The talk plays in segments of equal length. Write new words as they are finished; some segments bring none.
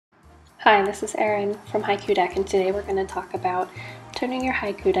Hi, this is Erin from Haiku Deck, and today we're going to talk about turning your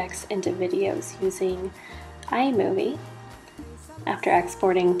Haiku decks into videos using iMovie after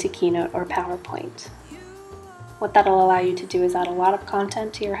exporting to Keynote or PowerPoint. What that'll allow you to do is add a lot of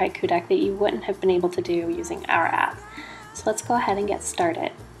content to your Haiku deck that you wouldn't have been able to do using our app. So let's go ahead and get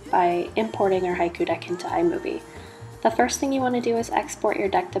started by importing our Haiku deck into iMovie. The first thing you want to do is export your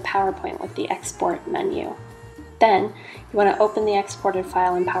deck to PowerPoint with the Export menu. Then you want to open the exported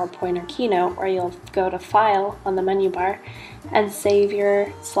file in PowerPoint or Keynote, where you'll go to File on the menu bar and save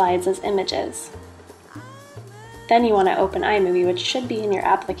your slides as images. Then you want to open iMovie, which should be in your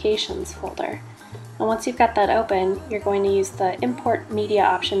Applications folder. And once you've got that open, you're going to use the Import Media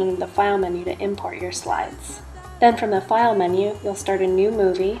option in the File menu to import your slides. Then from the File menu, you'll start a new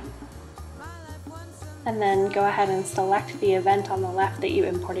movie, and then go ahead and select the event on the left that you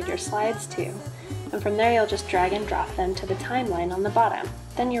imported your slides to. And from there you'll just drag and drop them to the timeline on the bottom.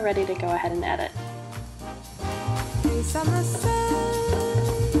 Then you're ready to go ahead and edit.